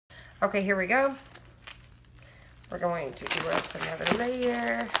Okay, here we go. We're going to do us another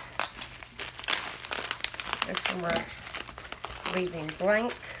layer. This one we're leaving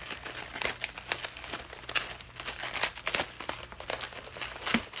blank.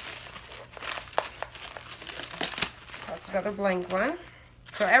 That's another blank one.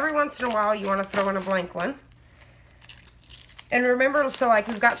 So every once in a while you want to throw in a blank one. And remember, so like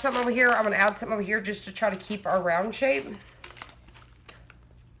we've got something over here, I'm going to add something over here just to try to keep our round shape.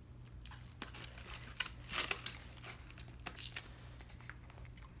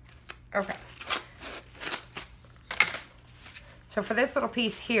 Okay. So for this little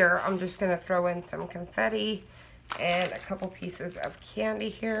piece here, I'm just going to throw in some confetti and a couple pieces of candy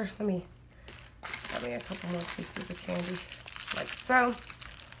here. Let me a couple more pieces of candy, like so.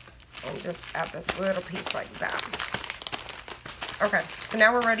 And just add this little piece like that. Okay, so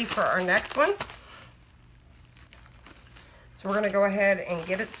now we're ready for our next one. So we're going to go ahead and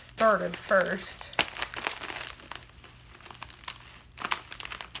get it started first.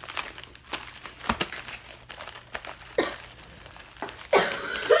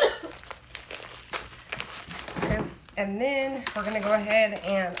 Okay, and then we're going to go ahead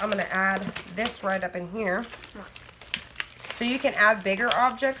and I'm going to add this right up in here. So you can add bigger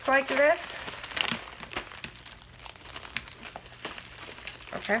objects like this.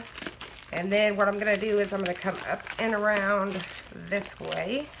 Okay. And then what I'm going to do is I'm going to come up and around this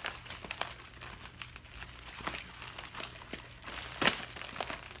way.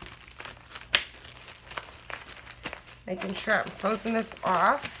 Making sure I'm closing this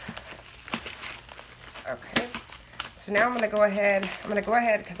off. Okay. So now I'm going to go ahead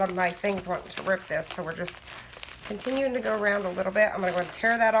because my thing's wanting to rip this. So we're just continuing to go around a little bit. I'm going to go ahead and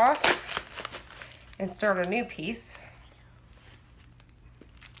tear that off and start a new piece.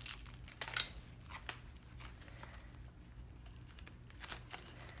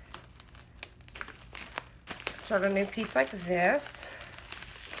 Start a new piece like this.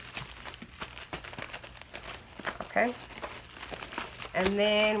 Okay. And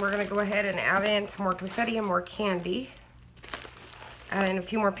then we're going to go ahead and add in some more confetti and more candy. Add in a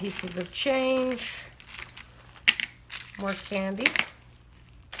few more pieces of change. More candy.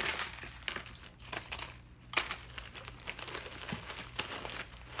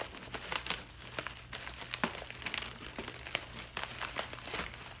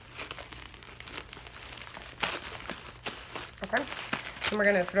 Okay. And we're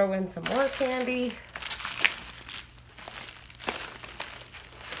going to throw in some more candy.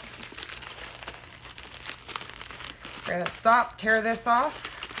 We're going to stop, tear this off.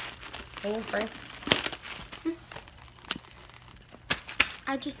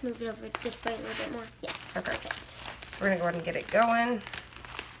 I just moved it over this way a little bit more. Yeah. Okay. Perfect. We're going to go ahead and get it going.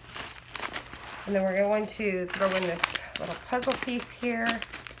 And then we're going to throw in this little puzzle piece here.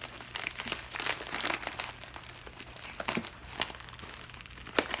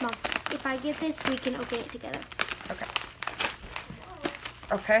 Mom, if I get this, we can open it together. Okay.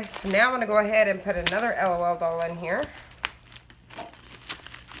 Okay, so now I'm going to go ahead and put another LOL doll in here.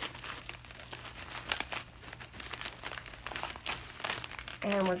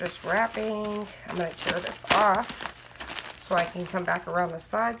 And we're just wrapping. I'm going to tear this off so I can come back around the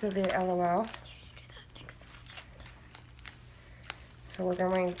sides of the LOL. So we're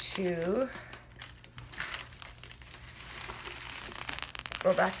going to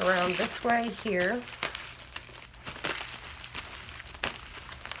go back around this way here.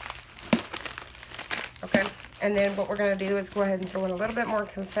 Okay, and then what we're going to do is go ahead and throw in a little bit more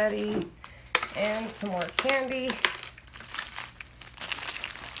confetti and some more candy. So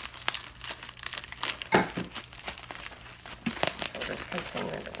we're just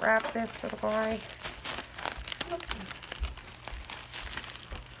continuing to wrap this little guy.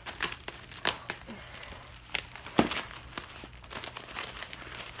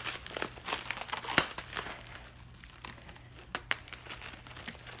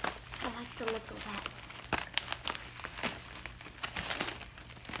 I like the look of that.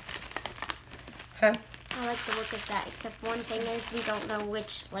 Huh? I like the look of that, except one thing is we don't know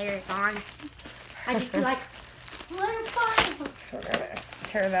which layer it's on. I just feel like, layer 5! So we're going to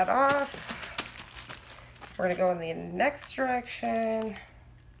tear that off. We're going to go in the next direction.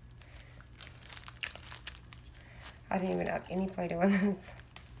 I didn't even add any Play-Doh in this.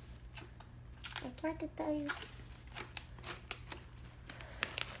 I tried to tell you.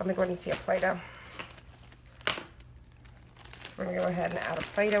 Let me go ahead and see a Play-Doh. So we're going to go ahead and add a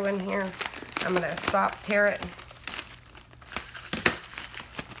Play-Doh in here. I'm going to stop, tear it.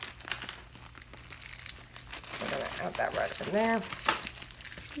 We're going to add that right up in there.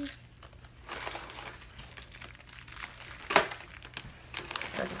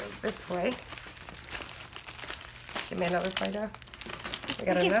 Try to go this way. Give me another Play-Doh. We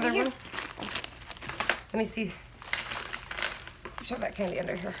got another one. Let me see. Shove that candy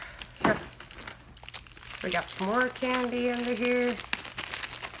under here. Here. We got some more candy under here.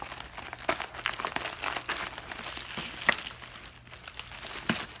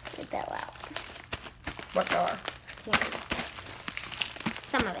 Get that out. What color? Candy.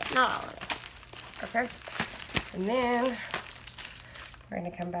 Some of it, not all of it. Okay. And then we're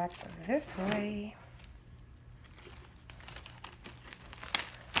going to come back this way.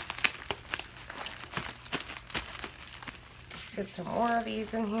 Get some more of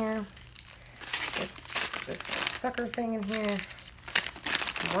these in here. Get this little sucker thing in here.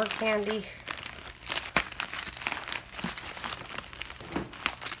 Some more candy.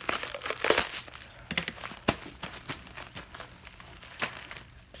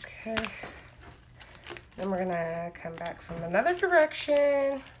 Okay. Then we're gonna come back from another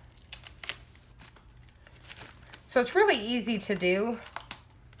direction. So it's really easy to do.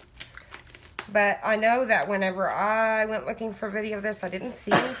 But I know that whenever I went looking for a video of this, I didn't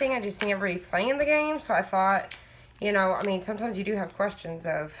see anything. I just seen everybody playing the game. So I thought, you know, I mean, sometimes you do have questions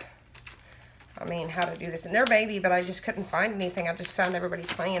of, I mean, how to do this in their baby, but I just couldn't find anything. I just found everybody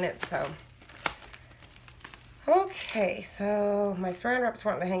playing it, so. Okay, so my Saran Wrap's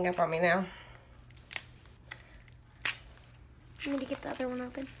wanting to hang up on me now. You need to get the other one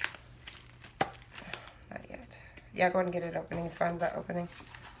open? Not yet. Yeah, go ahead and get it opening. Find that opening.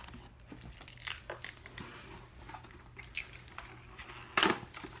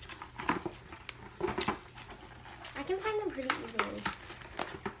 I can find them pretty easily.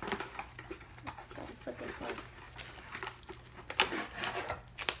 Gotta flip this way.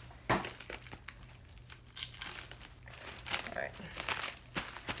 All right.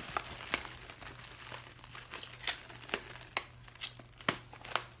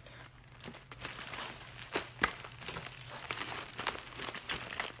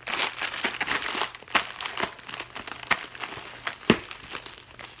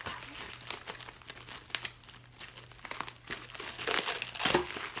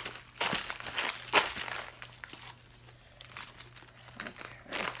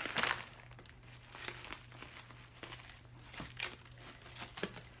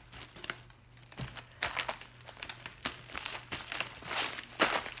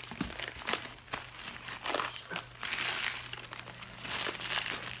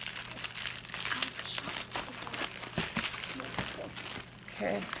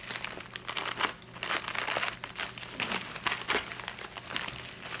 Okay.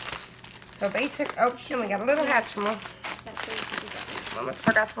 So basic, oh, and we got a little hatchamal. Almost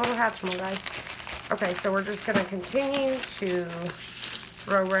forgot the little hatchamal, guys. Okay, so we're just gonna continue to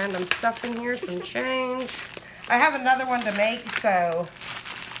throw random stuff in here, some change. I have another one to make, so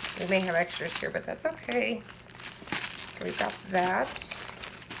we may have extras here, but that's okay. So we got that.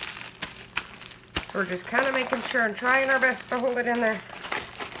 We're just kind of making sure and trying our best to hold it in there.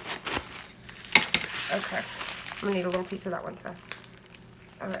 Okay, I'm gonna need a little piece of that one, Seth.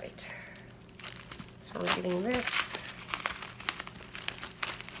 All right, so we're getting this.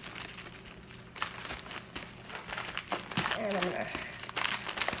 And I'm gonna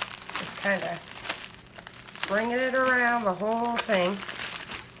just kind of bring it around the whole thing.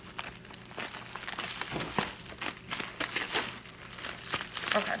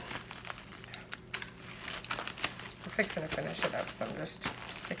 Okay. We're fixing to finish it up, so I'm just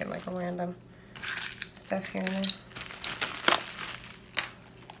sticking like a random stuff here and there.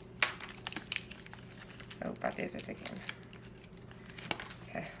 Oh, I did it again.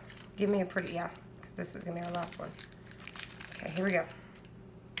 Okay. Give me a pretty, yeah, because this is going to be our last one. Okay, here we go.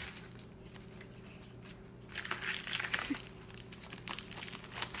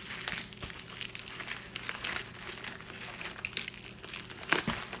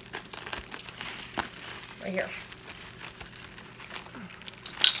 Right here.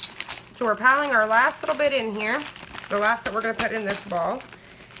 So we're piling our last little bit in here, the last that we're going to put in this ball.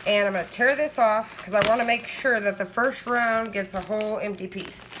 And I'm going to tear this off because I want to make sure that the first round gets a whole empty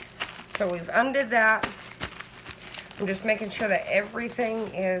piece. So we've undid that. I'm just making sure that everything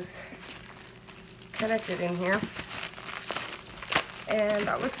is connected in here. And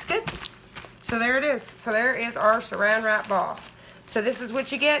that looks good. So there it is. So there is our Saran Wrap ball. So this is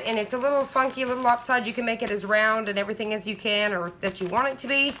what you get, and it's a little funky, a little lopsided. You can make it as round and everything as you can, or that you want it to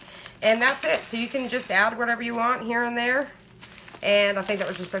be. And that's it. So you can just add whatever you want here and there. And I think that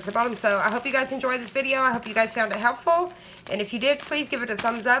was just at the bottom. So I hope you guys enjoyed this video. I hope you guys found it helpful. And if you did, please give it a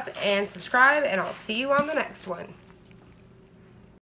thumbs up and subscribe. And I'll see you on the next one.